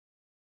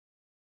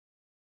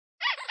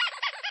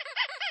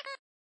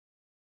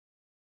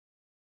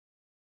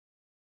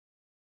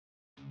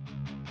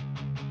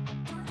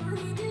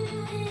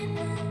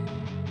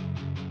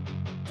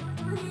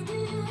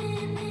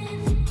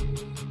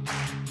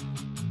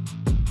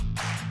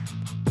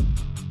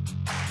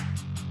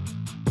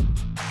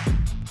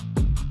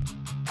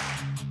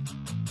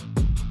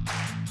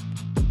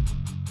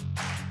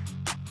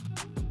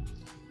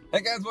Hey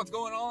guys, what's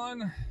going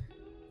on?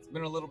 It's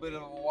been a little bit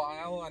of a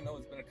while. I know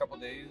it's been a couple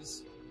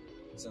days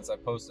since I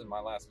posted my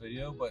last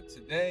video, but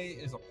today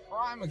is a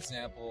prime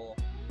example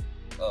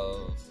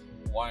of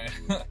why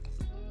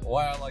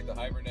I like to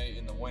hibernate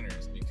in the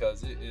winters,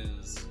 because it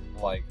is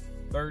like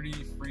 30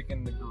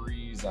 freaking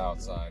degrees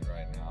outside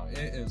right now.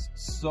 It is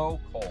so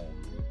cold.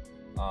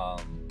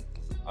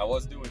 I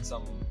was doing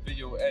some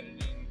video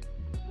editing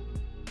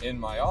in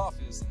my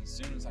office, and as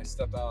soon as I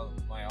stepped out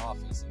of my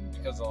office, and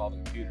because of all the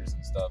computers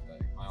and stuff,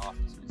 my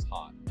office was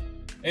hot.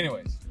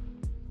 Anyways,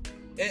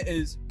 it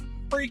is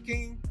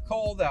freaking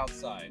cold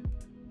outside,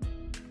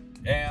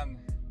 and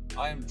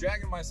I am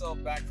dragging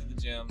myself back to the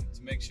gym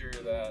to make sure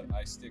that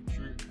I stay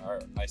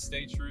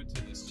true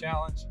to this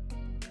challenge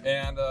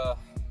and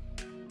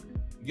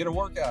get a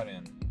workout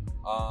in.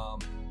 I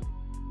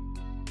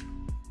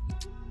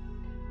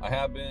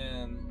have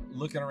been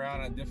looking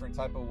around at different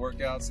type of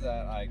workouts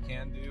that I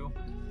can do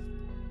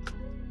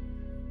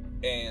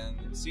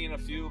and seeing a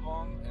few of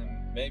them,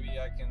 and maybe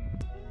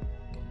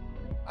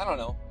I don't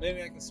know,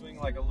 maybe I can swing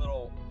like a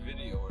little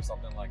video or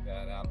something like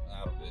that out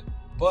of it.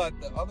 But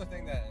the other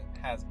thing that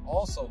has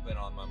also been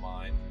on my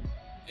mind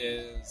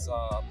is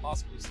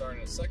possibly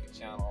starting a second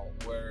channel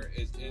where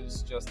it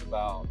is just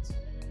about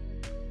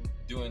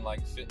doing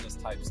like fitness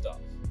type stuff,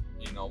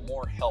 you know,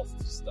 more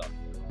health stuff,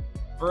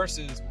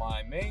 versus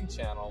my main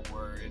channel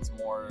where it's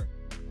more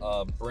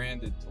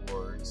branded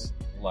towards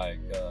like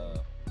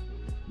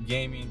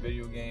gaming,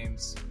 video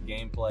games,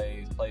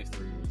 gameplays,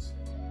 playthroughs,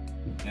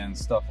 and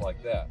stuff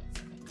like that.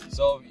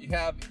 So if you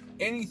have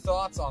any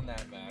thoughts on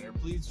that matter,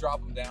 please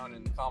drop them down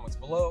in the comments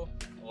below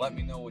and let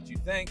me know what you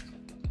think.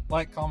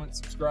 Like, comment,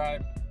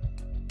 subscribe,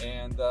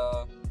 and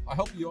I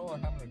hope you all are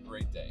having a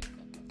great day.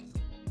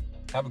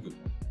 Have a good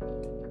one.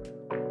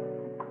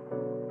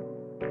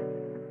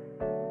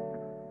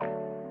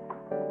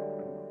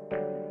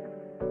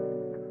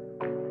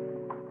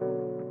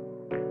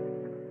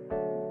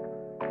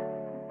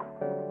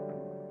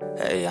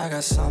 Hey, I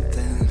got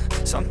something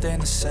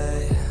to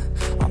say.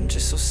 I'm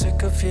just so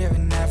sick of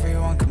hearing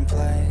everyone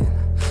complain.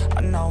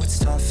 I know it's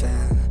tough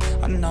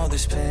and I know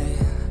there's pain,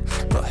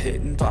 but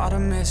hitting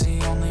bottom is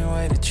the only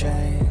way to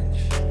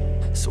change.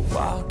 So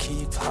I'll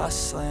keep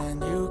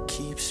hustling, you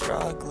keep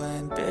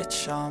struggling.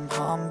 Bitch, I'm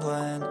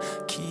humbling,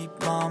 keep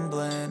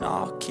mumbling.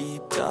 I'll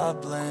keep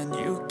doubling,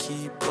 you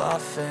keep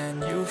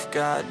bluffing. You've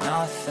got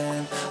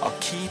nothing, I'll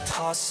keep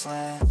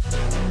hustling.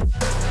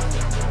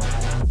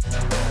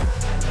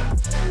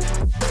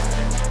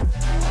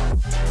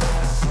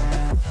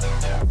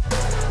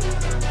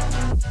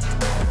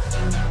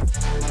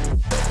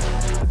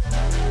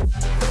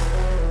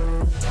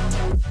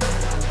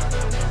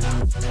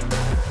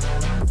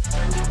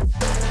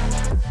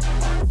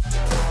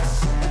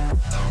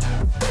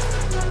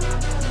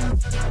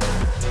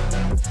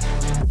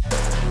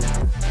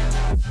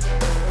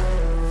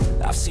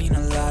 I've seen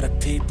a lot of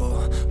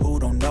people who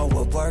don't know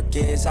what work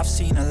is. I've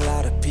seen a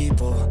lot of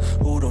people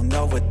who don't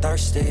know what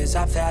thirst is.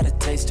 I've had a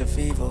taste of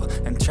evil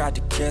and tried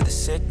to cure the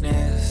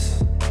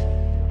sickness,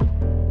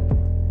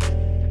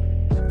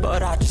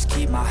 but I just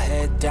keep my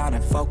head down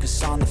and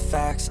focus on the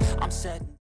facts. I'm setting